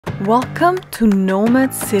Welcome to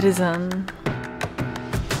Nomad Citizen.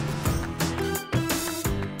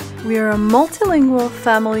 We are a multilingual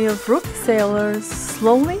family of rookie sailors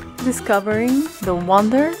slowly discovering the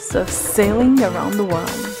wonders of sailing around the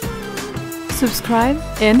world. Subscribe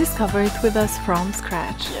and discover it with us from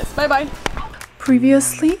scratch. Yes, bye-bye.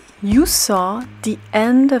 Previously, you saw the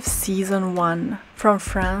end of Season 1, From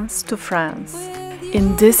France to France.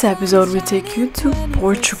 In this episode, we take you to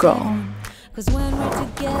Portugal.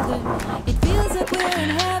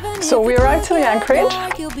 So we arrived to the anchorage.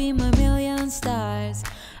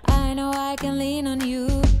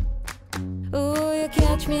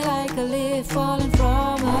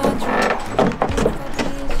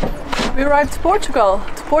 We arrived to Portugal,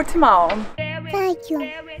 to Portimão. Thank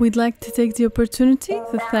you. We'd like to take the opportunity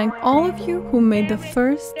to thank all of you who made the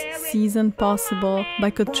first season possible by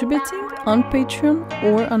contributing on Patreon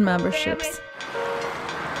or on memberships.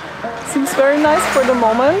 Seems very nice for the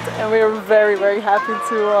moment, and we are very, very happy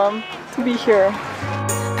to be here.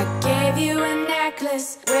 I gave you a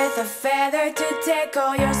necklace with a feather to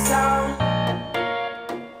tickle your soul.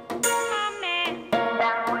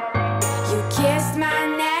 You kissed my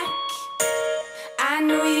neck. I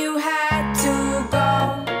knew you had to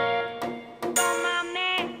go.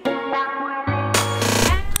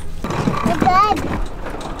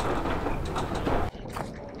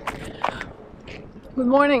 Good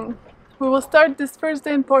morning. We will start this first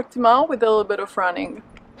day in Portimão with a little bit of running.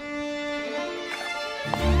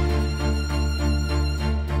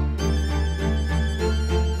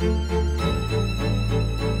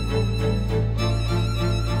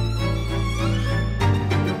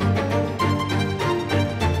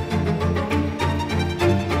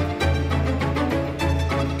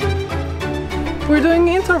 We're doing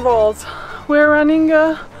intervals. We're running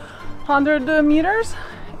 100 meters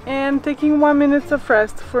and taking 1 minute of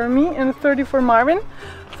rest for me and 30 for Marvin,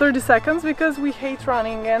 30 seconds, because we hate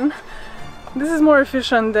running, and this is more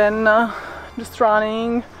efficient than just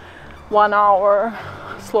running 1 hour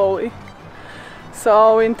slowly.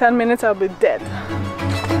 So in 10 minutes I'll be dead.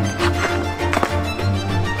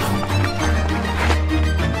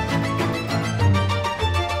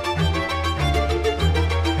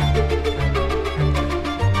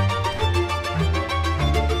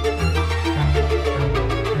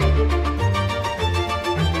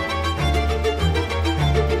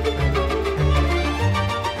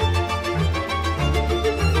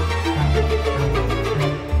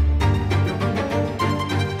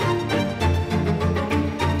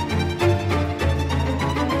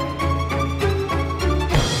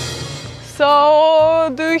 So,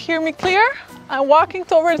 do you hear me clear? I'm walking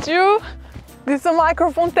towards you. This is a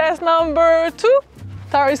microphone test number 2.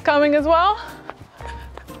 Tara is coming as well.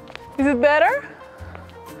 Is it better?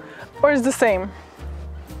 Or is the same?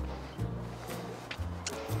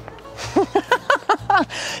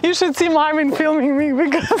 You should see Marvin filming me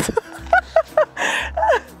because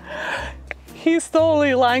he's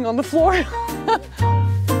totally lying on the floor.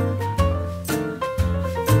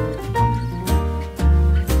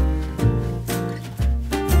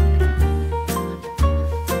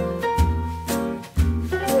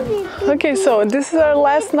 Okay, so this is our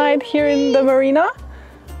last night here in the marina.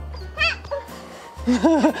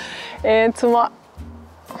 And tomorrow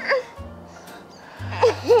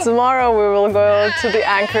we will go to the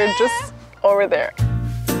anchor just over there.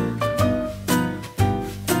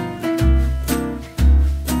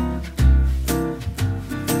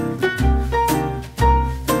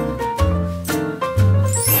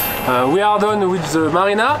 We are done with the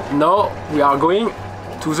marina. Now we are going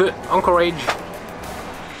to the anchorage.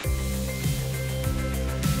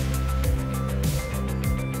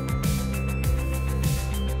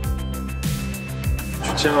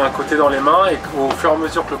 Tu tiens un côté dans les mains et au fur et à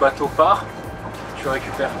mesure que le bateau part, tu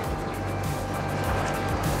récupères.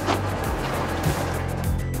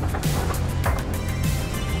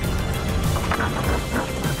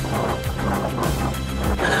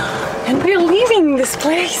 And we're leaving this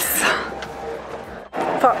place.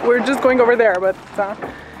 Thought we're just going over there, but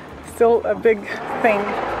still a big thing.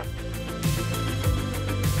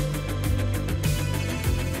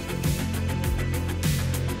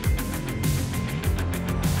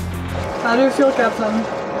 How do you feel, Captain?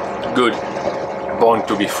 Good. Born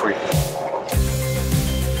to be free.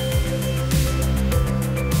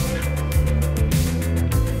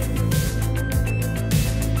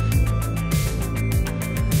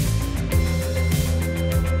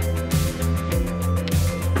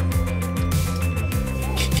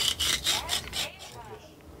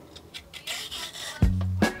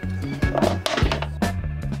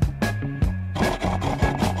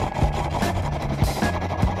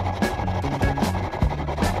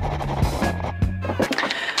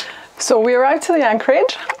 So we arrived to the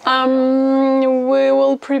anchorage. We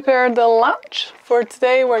will prepare the lunch. For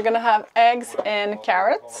today we're gonna have eggs and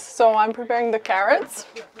carrots. So I'm preparing the carrots.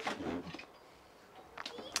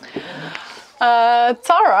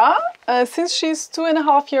 Tara, since she's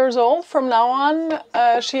 2.5 years old, from now on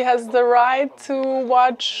she has the right to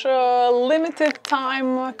watch limited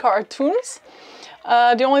time cartoons.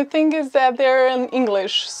 The only thing is that they're in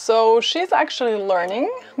English, so she's actually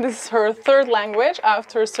learning. This is her third language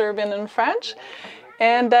after Serbian and French,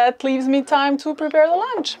 and that leaves me time to prepare the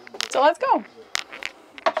lunch. So let's go!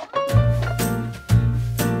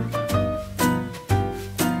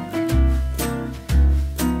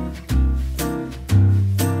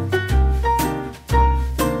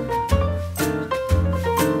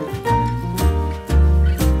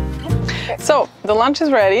 So, the lunch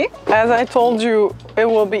is ready. As I told you, it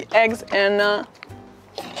will be eggs and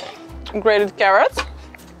grated carrots.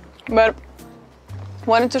 But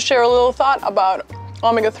wanted to share a little thought about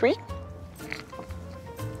omega-3.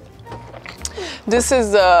 This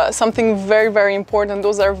is something very, very important.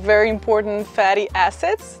 Those are very important fatty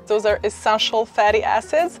acids. Those are essential fatty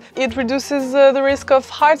acids. It reduces the risk of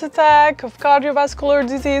heart attack, of cardiovascular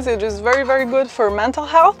disease. It is very, very good for mental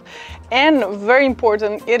health. And very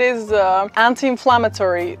important, it is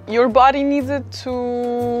anti-inflammatory. Your body needs it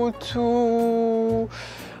to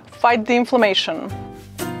fight the inflammation.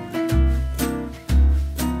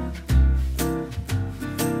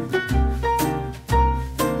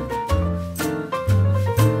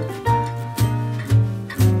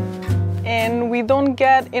 And we don't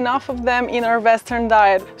get enough of them in our Western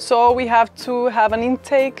diet. So we have to have an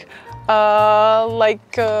intake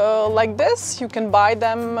like this. You can buy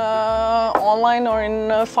them online or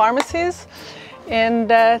in pharmacies, and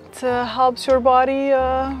that helps your body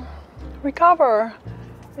recover.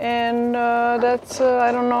 And that's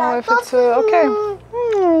I don't know if it's okay.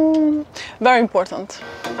 Very important.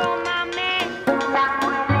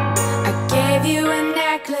 I gave you a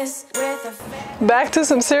necklace with a Back to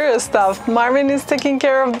some serious stuff. Marvin is taking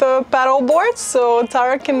care of the paddle board, so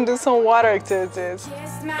Tara can do some water activities.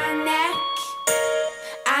 kiss my neck.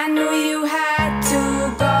 I knew you had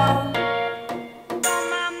to go.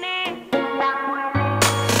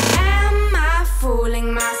 Am I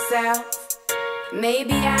fooling myself?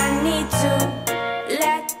 Maybe I need to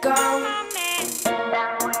let go.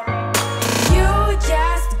 You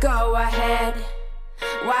just go ahead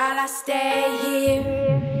while I stay here.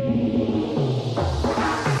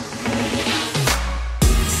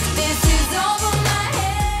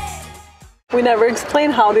 We never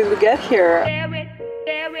explained how did we get here.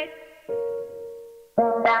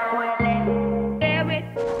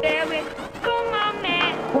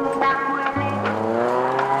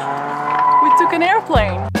 We took an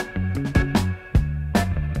airplane.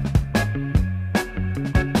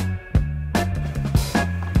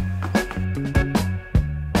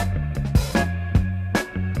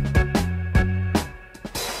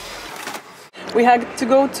 We had to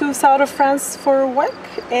go to south of France for work,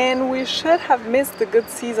 and we should have missed the good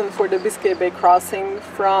season for the Biscay Bay crossing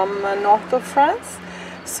from north of France.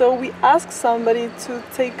 So we asked somebody to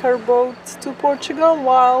take our boat to Portugal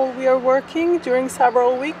while we are working during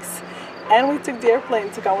several weeks, and we took the airplane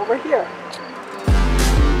to come over here.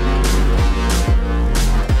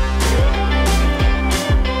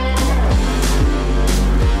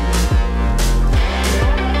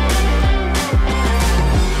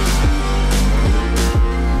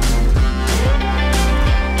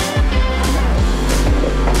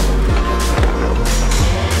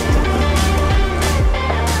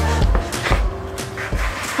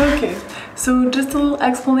 Okay, so just a little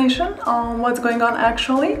explanation on what's going on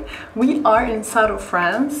actually. We are in south of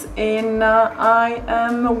France, and I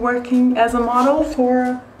am working as a model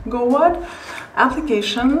for GoWad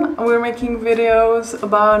application. We're making videos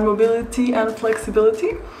about mobility and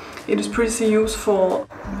flexibility. It is pretty useful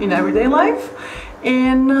in everyday life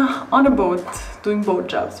and on a boat, doing boat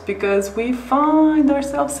jobs, because we find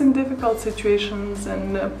ourselves in difficult situations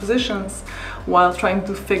and positions while trying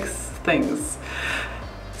to fix things.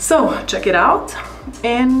 So check it out.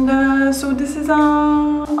 And so this is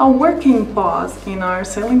a working pause in our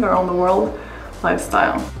sailing around the world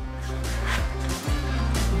lifestyle.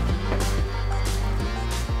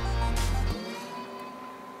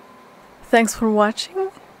 Thanks for watching.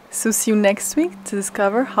 So see you next week to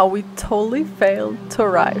discover how we totally failed to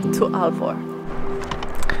arrive to Alvor.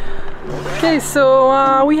 Okay,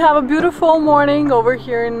 so we have a beautiful morning over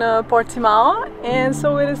here in Portimao, and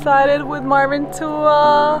so we decided with Marvin to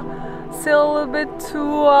sail a little bit to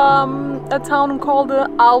a town called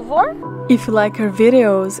Alvor. If you like our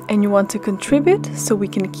videos and you want to contribute so we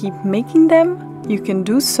can keep making them, you can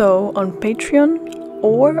do so on Patreon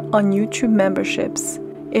or on YouTube memberships.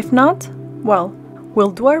 If not, well,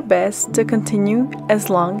 we'll do our best to continue as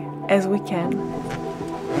long as we can.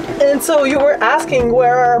 And so you were asking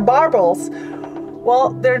where are our barbels? Well,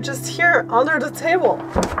 they're just here under the table.